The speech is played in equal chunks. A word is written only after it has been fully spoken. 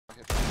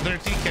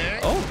30k.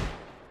 Oh.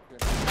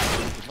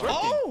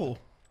 Oh!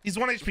 He's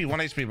 1 HP, 1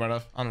 HP,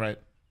 brother. On right.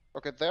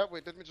 Okay, there.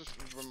 Wait, let me just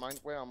remind.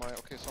 Where am I?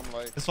 Okay, so I'm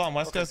like. This one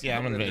West Coast? Yeah,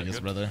 I'm in Vegas,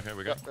 brother. Okay,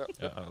 we go.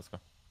 Yeah. Let's go.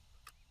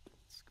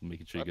 Let's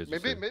make sure you guys.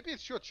 Maybe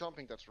it's your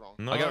jumping that's wrong.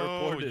 No, I got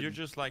reported. You're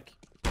just like.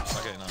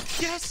 Okay, no.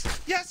 Yes!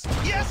 Yes!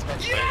 Yes!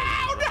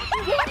 Yeah! No!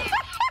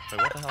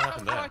 Wait, what the hell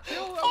happened there?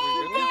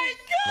 Oh my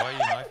god! Why are you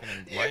knifing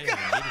and why are you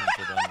meeting each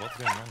other? What's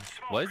going on?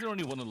 Why is there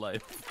only one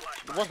alive?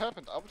 What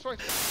happened? I was trying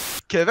to...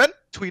 Kevin,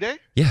 Mrtweeday?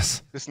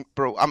 Yes. Listen,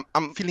 bro,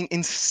 I'm feeling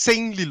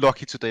insanely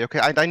lucky today,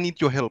 okay? I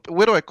need your help.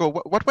 Where do I go?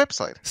 What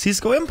website?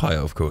 CSGO Empire,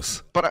 of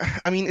course. But,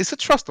 I mean, is it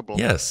trustable?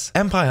 Yes.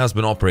 Empire has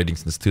been operating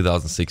since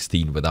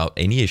 2016 without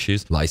any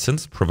issues,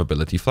 license,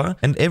 probability file,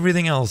 and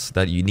everything else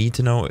that you need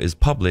to know is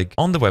public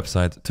on the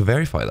website to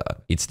verify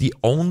that. It's the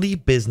only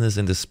business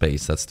in the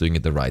space that's doing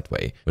it the right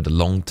way, with a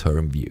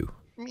long-term view.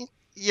 I mean,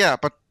 yeah,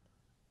 but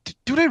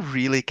do they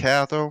really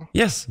care, though?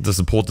 Yes, the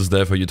support is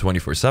there for you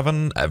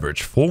 24/7,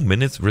 average 4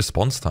 minutes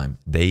response time.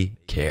 They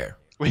care.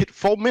 Wait,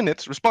 4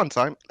 minutes response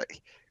time?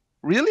 Like,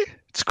 really?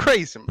 It's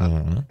crazy,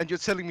 man. And you're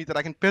telling me that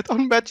I can bet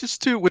on matches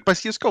too with my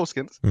CSGO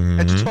skins?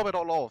 And to top it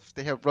all off,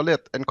 they have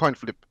roulette and coin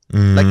flip.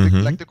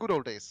 Like the good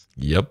old days.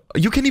 Yep.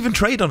 You can even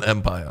trade on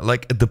Empire,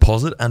 like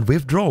deposit and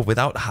withdraw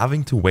without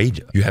having to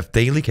wager. You have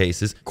daily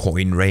cases,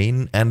 coin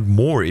rain, and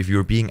more if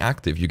you're being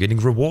active. You're getting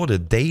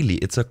rewarded daily.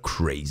 It's a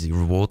crazy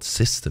reward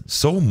system.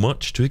 So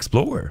much to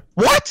explore.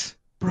 What?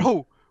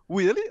 Bro,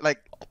 really? Like,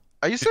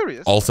 are you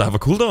serious? Also have a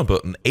cooldown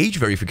button, age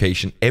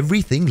verification,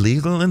 everything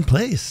legal in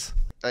place.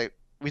 Like,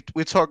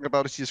 we're talking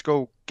about a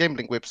CSGO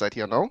gambling website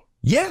here, no?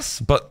 Yes,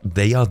 but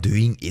they are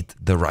doing it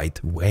the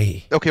right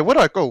way. Okay, where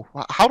do I go?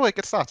 How do I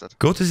get started?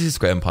 Go to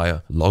CSGO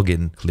Empire, log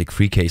in, click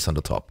free case on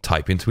the top,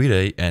 type in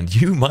Mrtweeday, and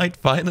you might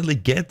finally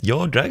get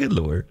your dragon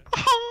lore.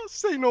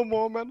 Say no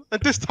more, man.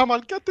 And this time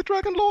I'll get the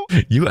dragon lore.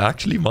 You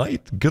actually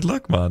might. Good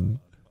luck, man.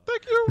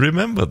 Thank you.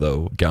 Remember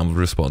though, gamble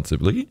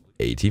responsibly,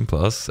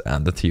 18+,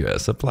 and the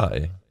TOS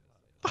apply.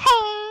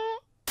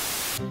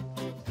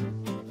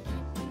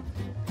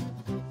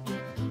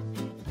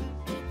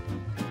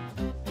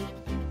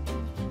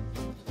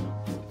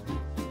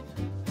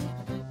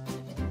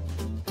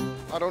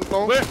 I don't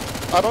know. Where?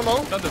 I don't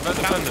know.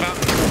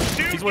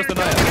 He's worse than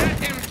I am.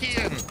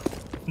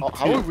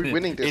 How are we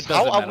winning this? It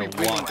How doesn't are we matter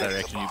winning what this?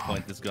 direction you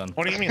point this gun.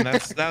 What do you mean?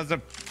 That was a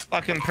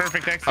fucking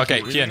perfect execute.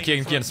 Okay,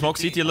 Kian, smoke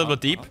CT a little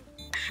bit deep.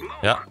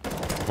 Yeah.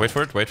 Wait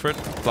for it. Flash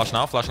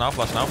now. Flash.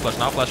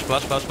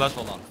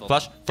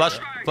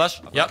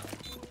 Yep.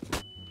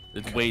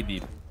 It's way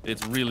deep.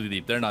 It's really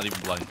deep. They're not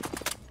even blind.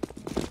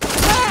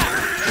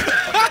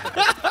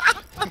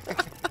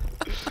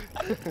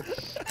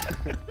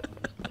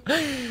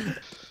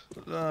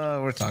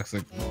 We're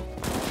toxic.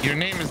 Your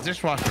name is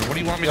Dishwasher. What do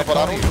you want me to But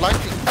call I you? don't like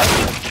it.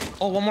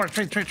 Oh, one more.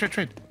 Trade.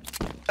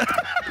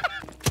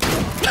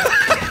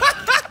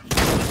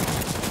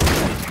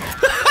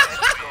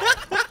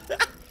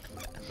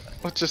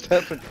 What just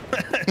happened?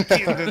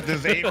 Kian,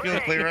 does A feel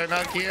clear right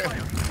now, Kian?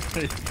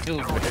 It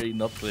feels very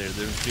not clear.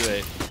 There's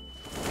 2A.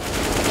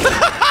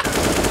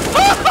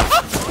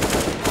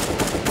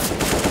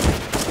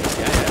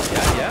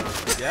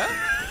 Yeah.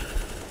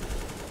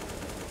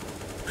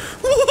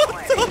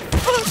 What the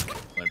fuck?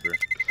 Sniper.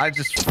 I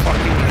just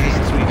fucking hate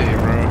Mrtweeday,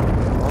 bro.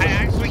 I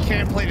actually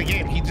can't play the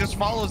game. He just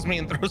follows me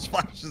and throws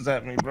flashes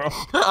at me, bro. 2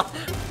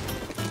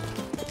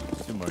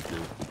 more, dude.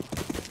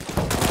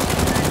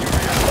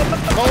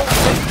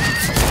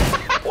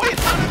 Wait,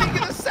 how did he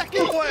get a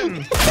second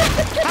one?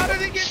 How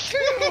did he get 2?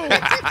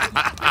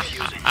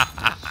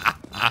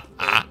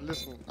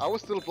 Listen, I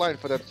was still blind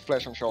for that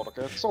flash and shot,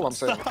 okay? That's all I'm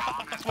saying.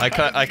 I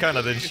kind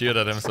of didn't shoot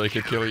at him so he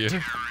could kill you.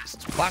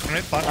 Flash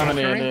mid. I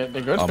mean,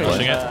 the good I'm thing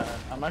pushing is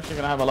I'm actually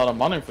gonna have a lot of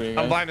money for you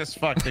guys. I'm blind as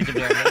fuck. They can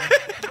be on there.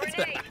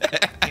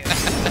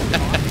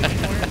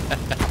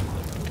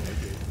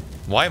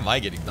 Why am I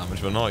getting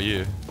damage but not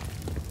you?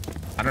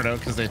 I don't know,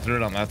 because they threw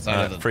it on that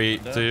side of the... 3,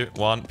 2,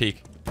 1,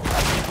 peek.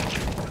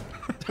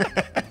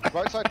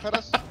 Right side,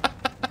 Pettis.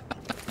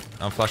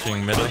 I'm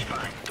flashing middle. I'm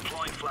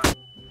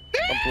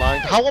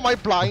blind. How am I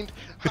blind?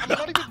 I'm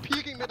not even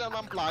peeking mid and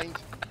I'm blind.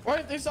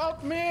 Wait, it's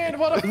up mid!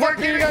 What the fuck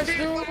are you guys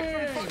doing?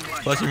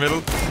 Flashing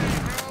middle.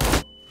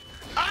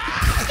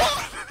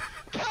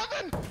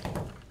 Kevin!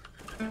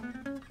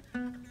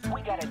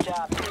 We got a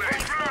job.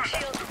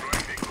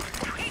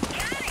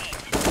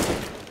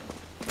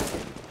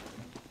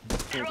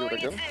 Can you do it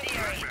again?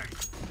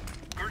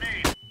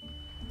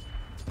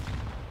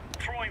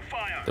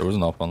 There was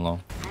an up on low.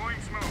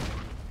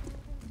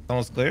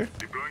 Almost clear?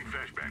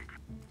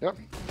 Yeah.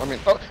 I mean,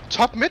 oh,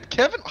 top mid,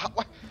 Kevin?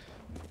 What?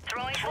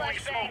 Throwing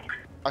flashbang.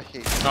 I hate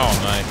you.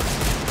 Oh, nice.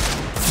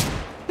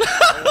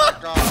 Oh my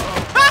god.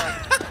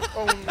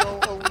 Oh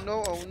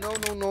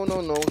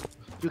no.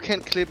 You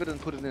can't clip it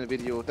and put it in a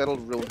video. That'll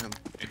ruin him.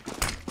 Dude!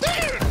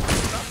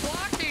 Stop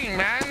blocking,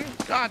 man!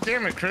 God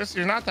damn it, Chris.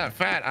 You're not that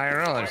fat,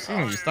 IRL. I've seen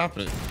you. Stop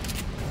it.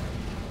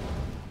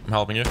 I'm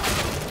helping you.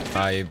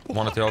 I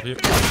wanted to help you.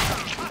 I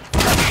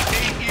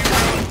hate you,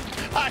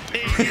 bro. I I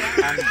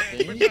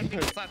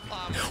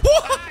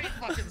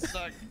fucking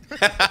suck.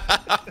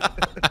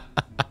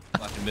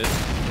 Flashing mid.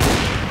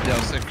 Yeah,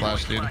 I'll say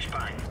flash, dude.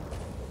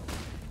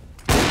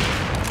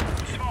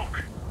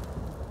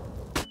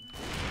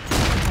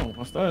 Oh,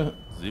 what's that?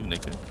 Is he even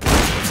naked?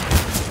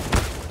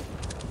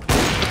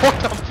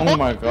 Oh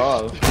my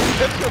god.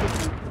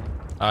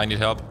 I need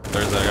help.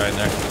 There's a guy in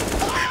there.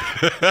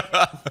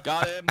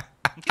 Got him.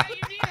 Yeah, you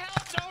need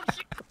help, don't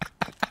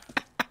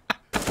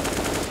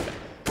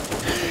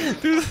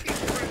you?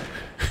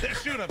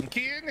 Shoot him,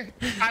 King.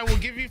 I will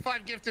give you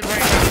 5 gifted right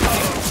now.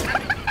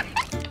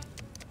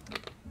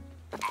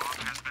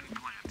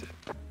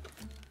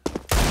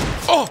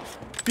 Oh!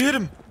 You hit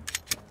him!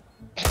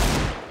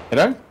 Hit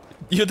him?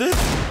 You did?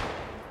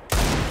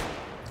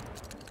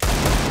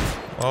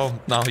 Oh,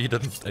 no, you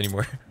didn't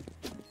anymore.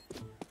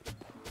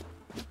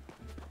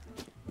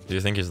 Do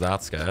you think he's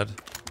that scared?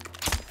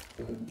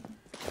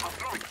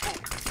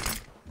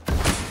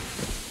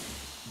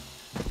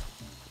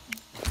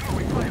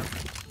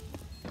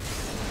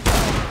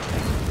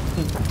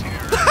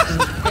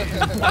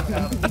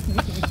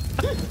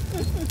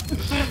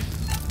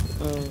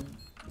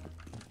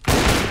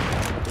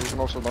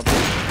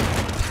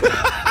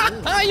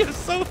 You're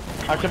so...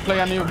 I can play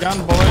a new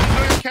gun, boy.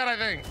 Cat, I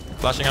think.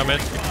 Flashing out mid.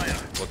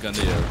 What gun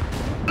do you have?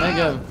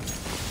 Nigga.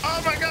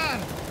 Oh my god.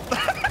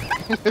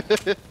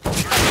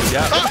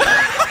 Yeah.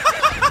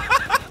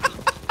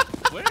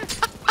 Where did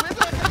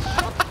I get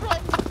shot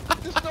from?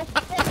 There's no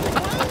fucking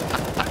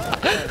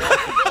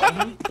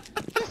way.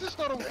 This is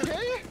not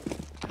okay.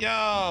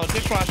 Yo,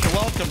 dishwasher,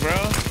 welcome, bro.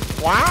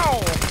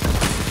 Wow.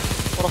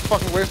 What a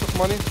fucking waste of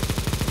money.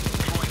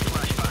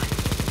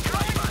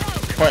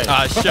 Wait.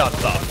 Ah, shut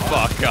the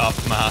fuck up,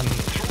 man.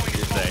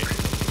 You're safe.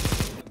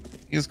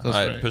 He's close.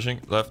 Alright, Right. pushing.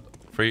 Left.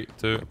 3,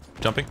 2.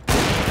 Jumping.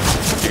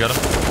 You got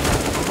him.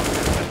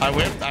 I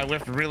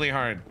whiffed really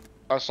hard.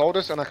 I saw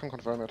this and I can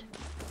confirm it.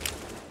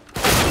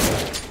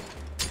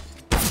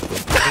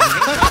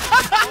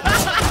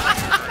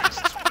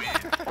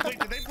 Wait,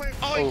 did they play?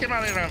 Oh, he came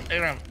out A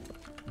round.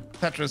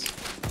 Tetris.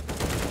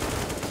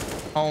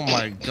 Oh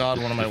my god,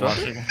 what am I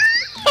watching?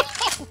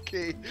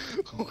 Okay.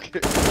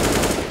 Okay.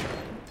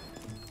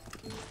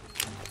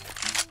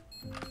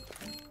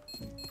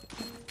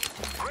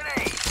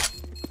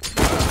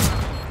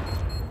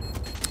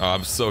 Oh,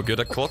 I'm so good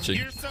at clutching.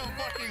 You're so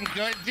fucking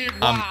good, dude.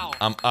 Wow.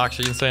 I'm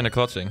actually insane at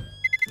clutching.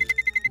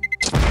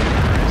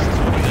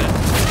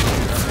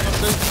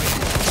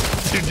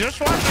 Dude,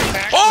 dishwasher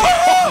actually.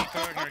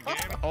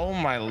 Oh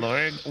my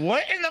lord.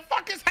 What in the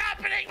fuck is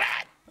happening,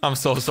 man? I'm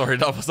so sorry.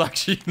 That was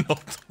actually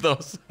not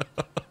those.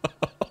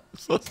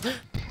 No,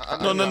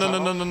 no, no, no,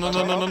 no, no, no, no,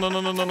 no, no,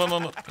 no, no, no, no,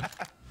 no.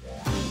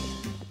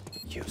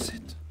 Use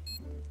it.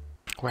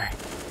 Where?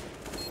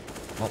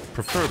 Well,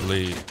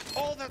 preferably.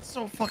 Oh, that's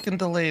so fucking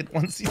delayed.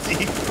 1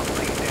 CT.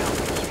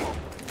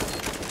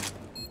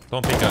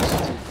 Don't peek us.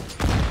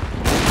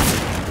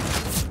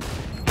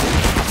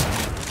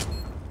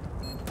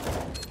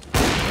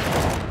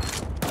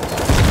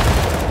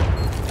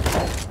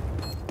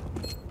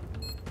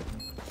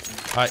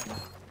 Hi.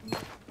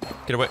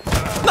 Get away.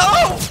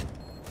 No!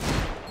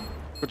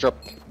 Good job.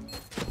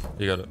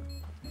 You got it.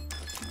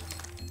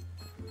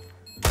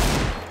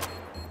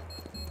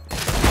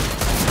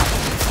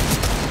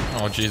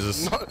 Oh,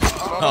 Jesus.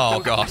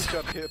 Oh, God.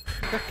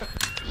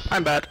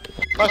 I'm bad.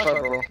 Nice try,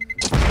 bro.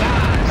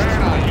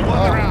 You won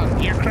the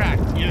round. You're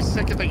cracked. You're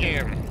sick of the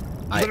game.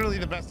 Literally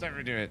the best to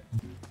ever do it.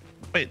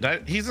 Wait,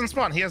 he's in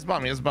spawn. He has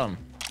bomb. He has bomb.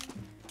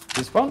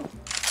 This spawn?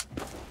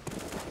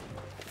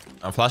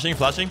 I'm flashing,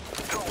 flashing.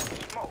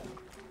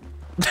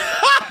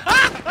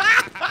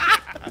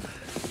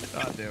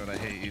 God damn it, I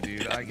hate you,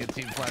 dude. I get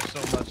team flash so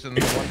much, and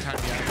the one time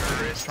you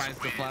actually tries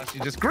to flash,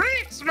 you just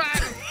grease, man.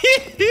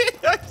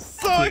 I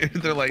suck.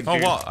 They're like, Oh,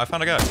 dude. what? I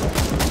found a guy.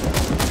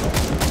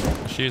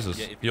 Jesus.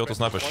 He auto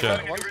sniper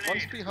shit. One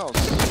speed house.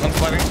 One's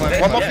fighting.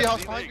 One more speed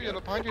house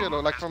behind you,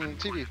 yellow, like from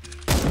TV.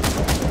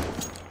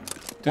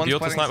 Dude, the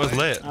auto sniper was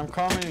lit. I'm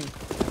coming.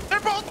 They're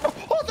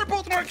both. Oh, they're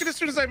both marking as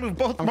soon as I move.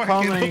 Both I'm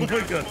marking. coming.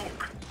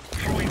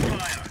 Oh my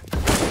god.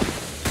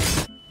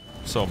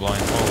 So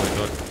blind. Oh my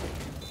god.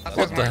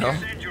 What the hell?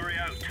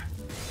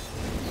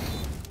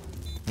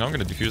 No, I'm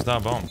gonna defuse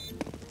that bomb.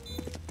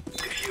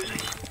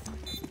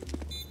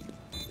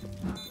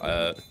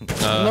 No!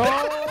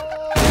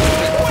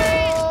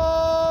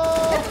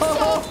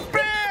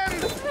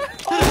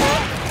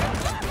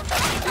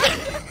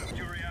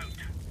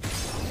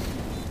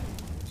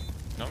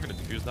 No, I'm gonna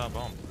defuse that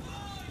bomb.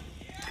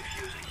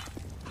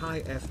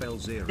 Hi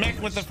fl0m. Mick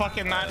with the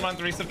fucking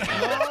 9-month recent.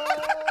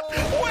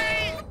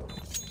 Wait!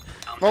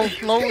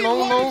 No. He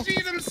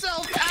OG'd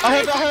himself out I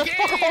of the have game!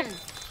 fuck off.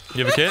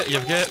 You have a kit? You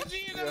have a kit? OG'd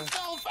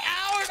himself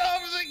out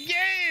of the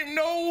game!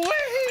 No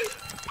way!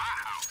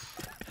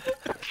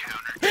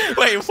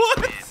 Wait, what?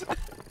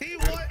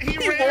 He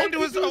ran into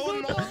his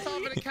own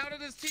Molotov and it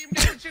counted as team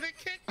damage and it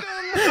kicked him!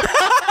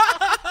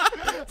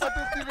 I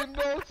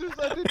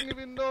didn't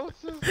even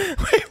notice.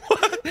 Wait,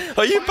 what?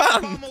 Are you One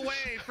banned? bomb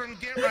away from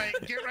Get Right.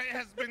 Get Right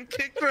has been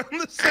kicked from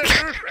the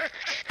server.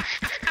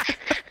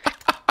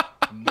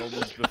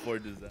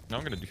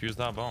 Defuse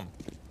that bomb.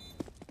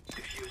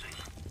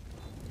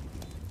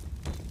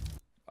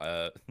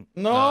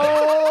 No!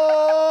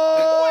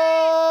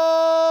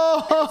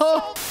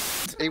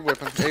 A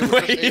weapon.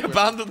 Wait, he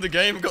abandoned the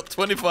game, got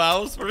 24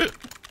 hours for it.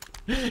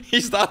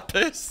 He's that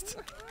pissed.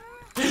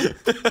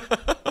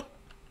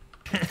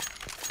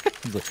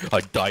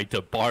 I died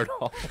to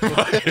Bardock.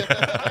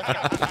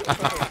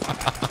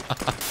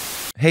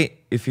 Hey,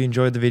 if you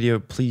enjoyed the video,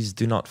 please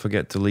do not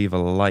forget to leave a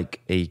like,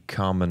 a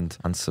comment,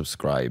 and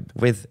subscribe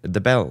with the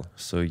bell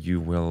so you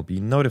will be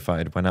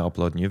notified when I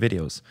upload new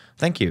videos.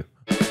 Thank you.